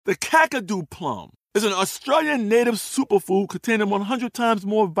The Kakadu plum is an Australian native superfood containing 100 times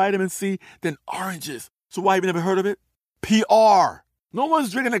more vitamin C than oranges. So why have you never heard of it? PR. No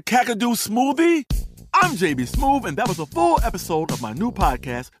one's drinking a Kakadu smoothie? I'm JB Smoove, and that was a full episode of my new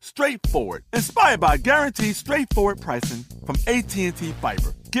podcast, Straightforward, inspired by guaranteed straightforward pricing from AT&T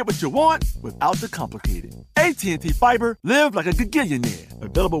Fiber. Get what you want without the complicated. AT&T Fiber, live like a gigillionaire.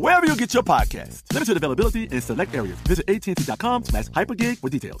 Available wherever you get your podcasts. Limited availability in select areas. Visit AT&T.com/hypergig for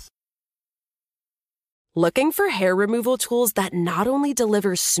details. Looking for hair removal tools that not only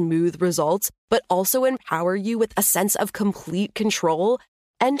deliver smooth results, but also empower you with a sense of complete control?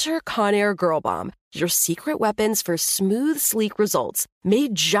 Enter Conair Girl Bomb, your secret weapons for smooth, sleek results,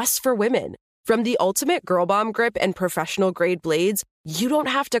 made just for women. From the ultimate Girl Bomb grip and professional-grade blades, you don't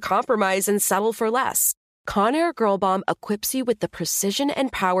have to compromise and settle for less. Conair Girl Bomb equips you with the precision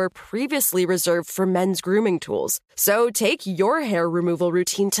and power previously reserved for men's grooming tools. So take your hair removal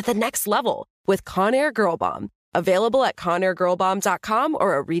routine to the next level with Conair Girl Bomb. Available at ConairGirlBomb.com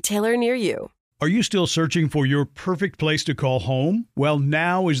or a retailer near you. Are you still searching for your perfect place to call home? Well,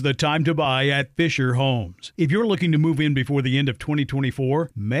 now is the time to buy at Fisher Homes. If you're looking to move in before the end of 2024,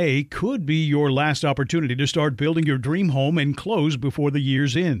 May could be your last opportunity to start building your dream home and close before the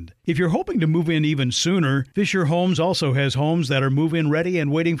year's end. If you're hoping to move in even sooner, Fisher Homes also has homes that are move-in ready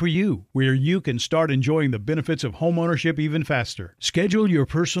and waiting for you, where you can start enjoying the benefits of homeownership even faster. Schedule your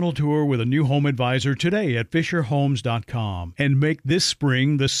personal tour with a new home advisor today at FisherHomes.com and make this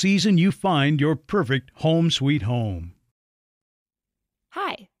spring the season you find your perfect home sweet home.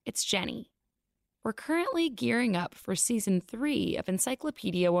 Hi, it's Jenny. We're currently gearing up for Season 3 of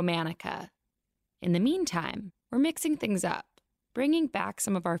Encyclopedia Womanica. In the meantime, we're mixing things up, bringing back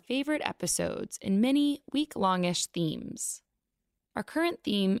some of our favorite episodes in many week-longish themes. Our current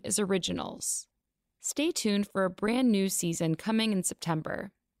theme is Originals. Stay tuned for a brand new season coming in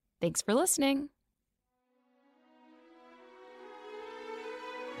September. Thanks for listening.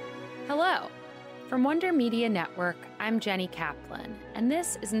 Hello. From Wonder Media Network, I'm Jenny Kaplan, and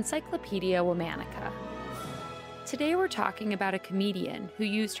this is Encyclopedia Womanica. Today we're talking about a comedian who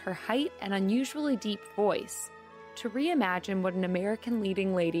used her height and unusually deep voice to reimagine what an American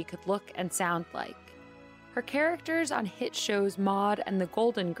leading lady could look and sound like. Her characters on hit shows Maude and the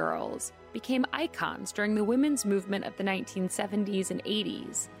Golden Girls became icons during the women's movement of the 1970s and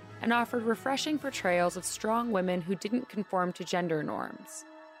 80s, and offered refreshing portrayals of strong women who didn't conform to gender norms.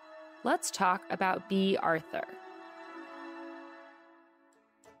 Let's talk about Bea Arthur.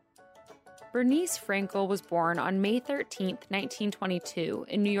 Bernice Frankel was born on May 13, 1922,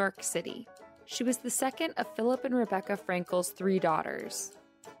 in New York City. She was the second of Philip and Rebecca Frankel's 3 daughters.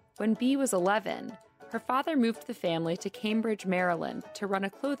 When Bea was 11, her father moved the family to Cambridge, Maryland, to run a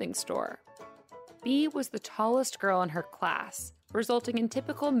clothing store. Bea was the tallest girl in her class, resulting in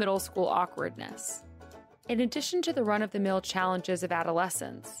typical middle school awkwardness. In addition to the run-of-the-mill challenges of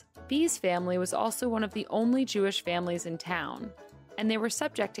adolescence, Bea's family was also one of the only Jewish families in town, and they were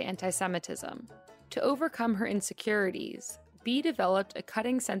subject to anti-Semitism. To overcome her insecurities, Bea developed a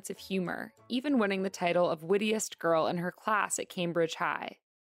cutting sense of humor, even winning the title of wittiest girl in her class at Cambridge High.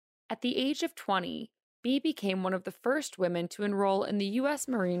 At the age of 20, Bea became one of the first women to enroll in the U.S.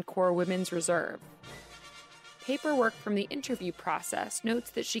 Marine Corps Women's Reserve. Paperwork from the interview process notes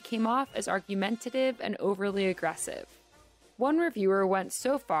that she came off as argumentative and overly aggressive. One reviewer went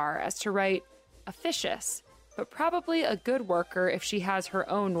so far as to write, officious, but probably a good worker if she has her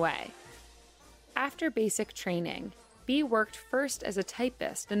own way. After basic training, Bea worked first as a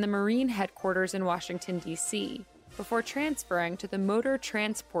typist in the Marine headquarters in Washington, D.C., before transferring to the Motor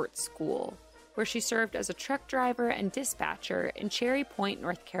Transport School, where she served as a truck driver and dispatcher in Cherry Point,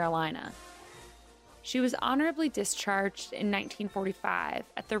 North Carolina. She was honorably discharged in 1945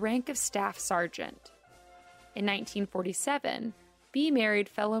 at the rank of Staff Sergeant. In 1947, Bea married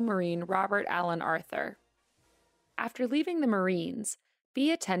fellow Marine Robert Allen Arthur. After leaving the Marines,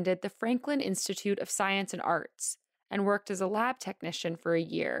 Bea attended the Franklin Institute of Science and Arts and worked as a lab technician for a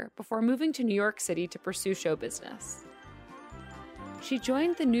year before moving to New York City to pursue show business. She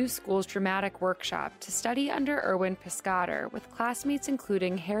joined the New School's dramatic workshop to study under Erwin Piscator with classmates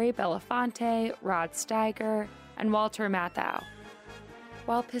including Harry Belafonte, Rod Steiger, and Walter Matthau.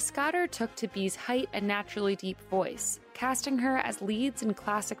 While Piscator took to Bea's height and naturally deep voice, casting her as leads in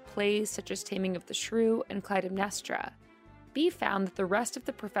classic plays such as Taming of the Shrew and Clytemnestra, Bea found that the rest of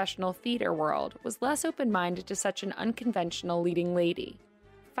the professional theater world was less open-minded to such an unconventional leading lady.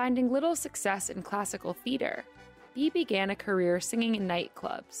 Finding little success in classical theater, Bea began a career singing in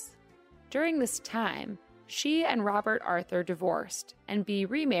nightclubs. During this time, she and Robert Arthur divorced, and Bea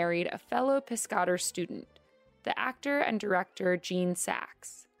remarried a fellow Piscator student, the actor and director Gene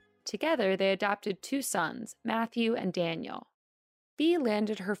Saks. Together, they adopted 2 sons, Matthew and Daniel. Bea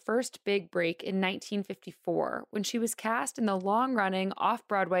landed her first big break in 1954 when she was cast in the long-running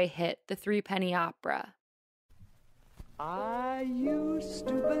off-Broadway hit The Threepenny Opera. I used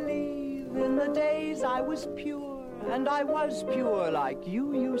to believe in the days I was pure, and I was pure like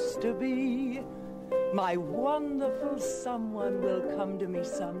you used to be. My wonderful someone will come to me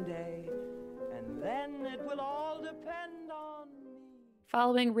someday, and then it will all depend on me.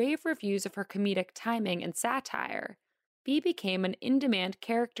 Following rave reviews of her comedic timing and satire, Bea became an in-demand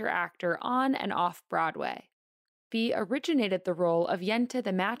character actor on and off Broadway. Bea originated the role of Yenta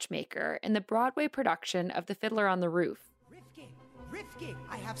the Matchmaker in the Broadway production of The Fiddler on the Roof. Rifki,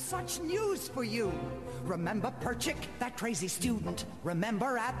 I have such news for you. Remember Perchik, that crazy student?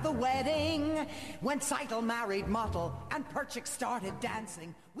 Remember at the wedding when Seitel married Mottel and Perchik started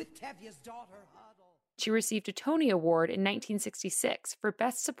dancing with Tevye's daughter Huddle? She received a Tony Award in 1966 for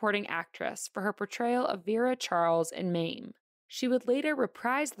Best Supporting Actress for her portrayal of Vera Charles in Mame. She would later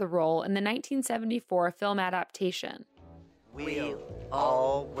reprise the role in the 1974 film adaptation. We'll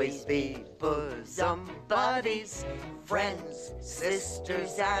always be bosom buddies, friends,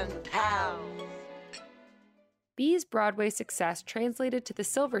 sisters, and pals. Bea's Broadway success translated to the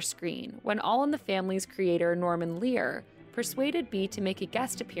silver screen when All in the Family's creator Norman Lear persuaded Bea to make a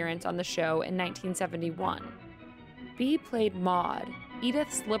guest appearance on the show in 1971. Bea played Maud,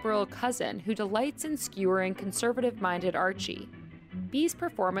 Edith's liberal cousin who delights in skewering conservative-minded Archie. Bea's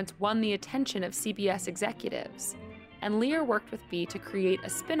performance won the attention of CBS executives, and Lear worked with Bea to create a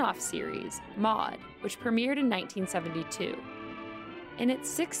spin-off series, Maud, which premiered in 1972. In its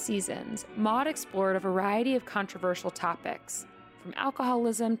 6 seasons, Maud explored a variety of controversial topics, from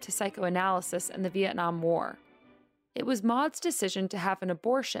alcoholism to psychoanalysis and the Vietnam War. It was Maud's decision to have an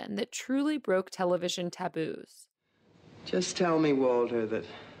abortion that truly broke television taboos. Just tell me, Walter, that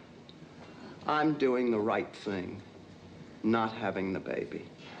I'm doing the right thing, not having the baby.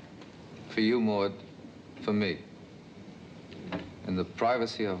 For you, Maud, for me. In the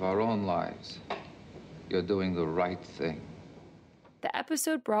privacy of our own lives, you're doing the right thing. The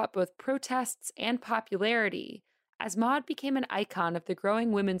episode brought both protests and popularity as Maud became an icon of the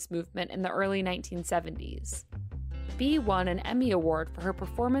growing women's movement in the early 1970s. Bea won an Emmy Award for her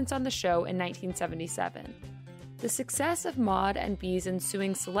performance on the show in 1977. The success of Maud and Bea's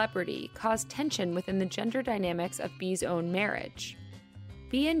ensuing celebrity caused tension within the gender dynamics of Bea's own marriage.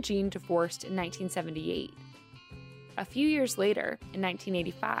 Bea and Gene divorced in 1978. A few years later, in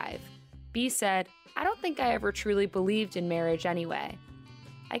 1985, Bea said, "I don't think I ever truly believed in marriage anyway.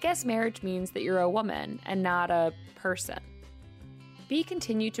 I guess marriage means that you're a woman and not a person." Bea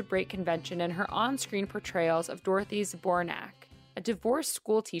continued to break convention in her on-screen portrayals of Dorothy Zbornak, a divorced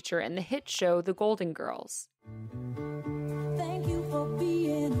schoolteacher in the hit show The Golden Girls. Thank you for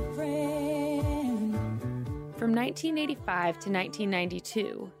being a friend. From 1985 to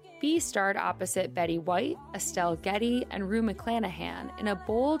 1992, Bea starred opposite Betty White, Estelle Getty, and Rue McClanahan in a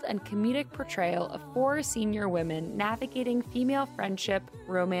bold and comedic portrayal of 4 senior women navigating female friendship,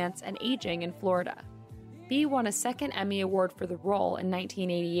 romance, and aging in Florida. Bea won a second Emmy Award for the role in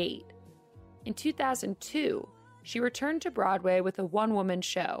 1988. In 2002, she returned to Broadway with a one-woman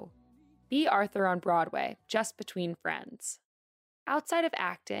show, Bea Arthur on Broadway, Just Between Friends. Outside of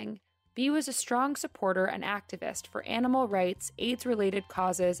acting, Bea was a strong supporter and activist for animal rights, AIDS-related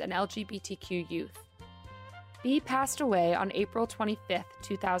causes, and LGBTQ youth. Bea passed away on April 25,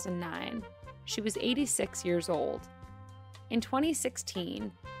 2009. She was 86 years old. In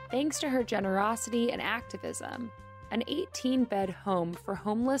 2016, thanks to her generosity and activism, an 18-bed home for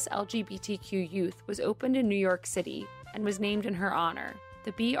homeless LGBTQ youth was opened in New York City and was named in her honor,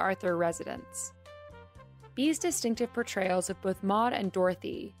 the Bea Arthur Residence. Bea's distinctive portrayals of both Maud and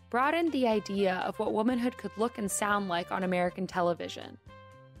Dorothy broadened the idea of what womanhood could look and sound like on American television.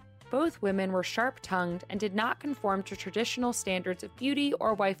 Both women were sharp-tongued and did not conform to traditional standards of beauty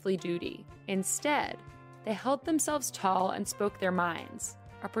or wifely duty. Instead, they held themselves tall and spoke their minds,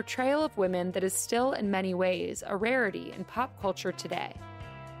 a portrayal of women that is still in many ways a rarity in pop culture today.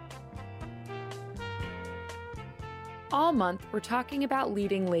 All month, we're talking about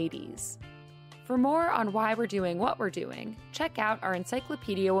leading ladies. For more on why we're doing what we're doing, check out our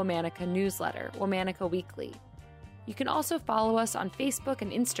Encyclopedia Womannica newsletter, Womannica Weekly. You can also follow us on Facebook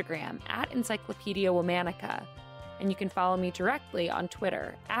and Instagram at Encyclopedia Womannica, and you can follow me directly on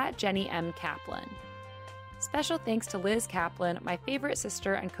Twitter at Jenny M. Kaplan. Special thanks to Liz Kaplan, my favorite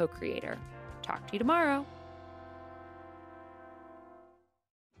sister and co-creator. Talk to you tomorrow.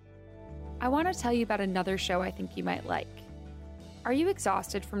 I want to tell you about another show I think you might like. Are you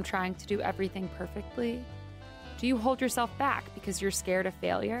exhausted from trying to do everything perfectly? Do you hold yourself back because you're scared of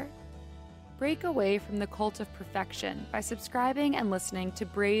failure? Break away from the cult of perfection by subscribing and listening to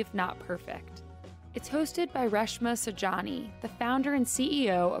Brave Not Perfect. It's hosted by Reshma Saujani, the founder and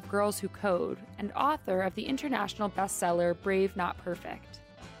CEO of Girls Who Code and author of the international bestseller Brave Not Perfect.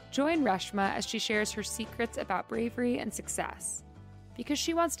 Join Reshma as she shares her secrets about bravery and success, because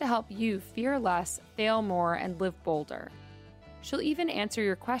she wants to help you fear less, fail more, and live bolder. She'll even answer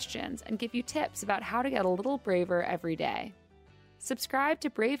your questions and give you tips about how to get a little braver every day. Subscribe to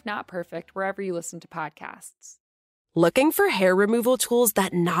Brave Not Perfect wherever you listen to podcasts. Looking for hair removal tools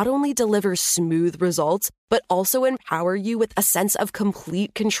that not only deliver smooth results, but also empower you with a sense of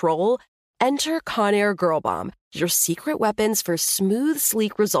complete control? Enter Conair Girl Bomb, your secret weapons for smooth,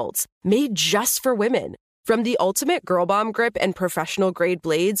 sleek results, made just for women. From the ultimate Girl Bomb grip and professional-grade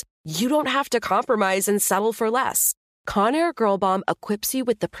blades, you don't have to compromise and settle for less. Conair Girl Bomb equips you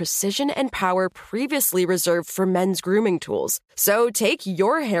with the precision and power previously reserved for men's grooming tools. So take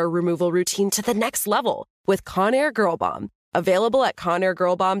your hair removal routine to the next level with Conair Girl Bomb. Available at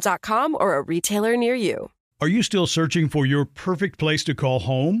ConairGirlBomb.com or a retailer near you. Are you still searching for your perfect place to call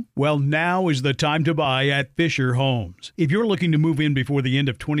home? Well, now is the time to buy at Fisher Homes. If you're looking to move in before the end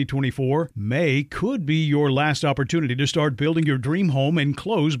of 2024, May could be your last opportunity to start building your dream home and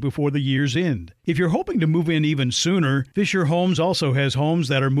close before the year's end. If you're hoping to move in even sooner, Fisher Homes also has homes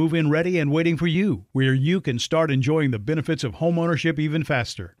that are move-in ready and waiting for you, where you can start enjoying the benefits of homeownership even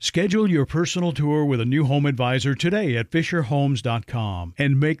faster. Schedule your personal tour with a new home advisor today at FisherHomes.com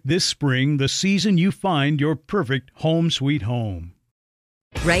and make this spring the season you find your perfect home sweet home.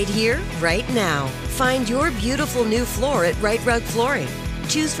 Right here, right now. Find your beautiful new floor at Right Rug Flooring.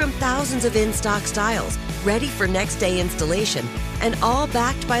 Choose from thousands of in-stock styles, ready for next day installation, and all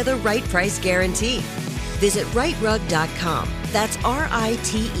backed by the right price guarantee. Visit rightrug.com. That's RITERUG.com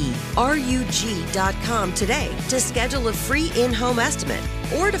today to schedule a free in-home estimate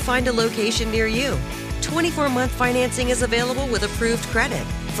or to find a location near you. 24-month financing is available with approved credit.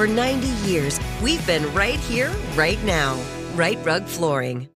 For 90 years, we've been right here, right now. Right Rug Flooring.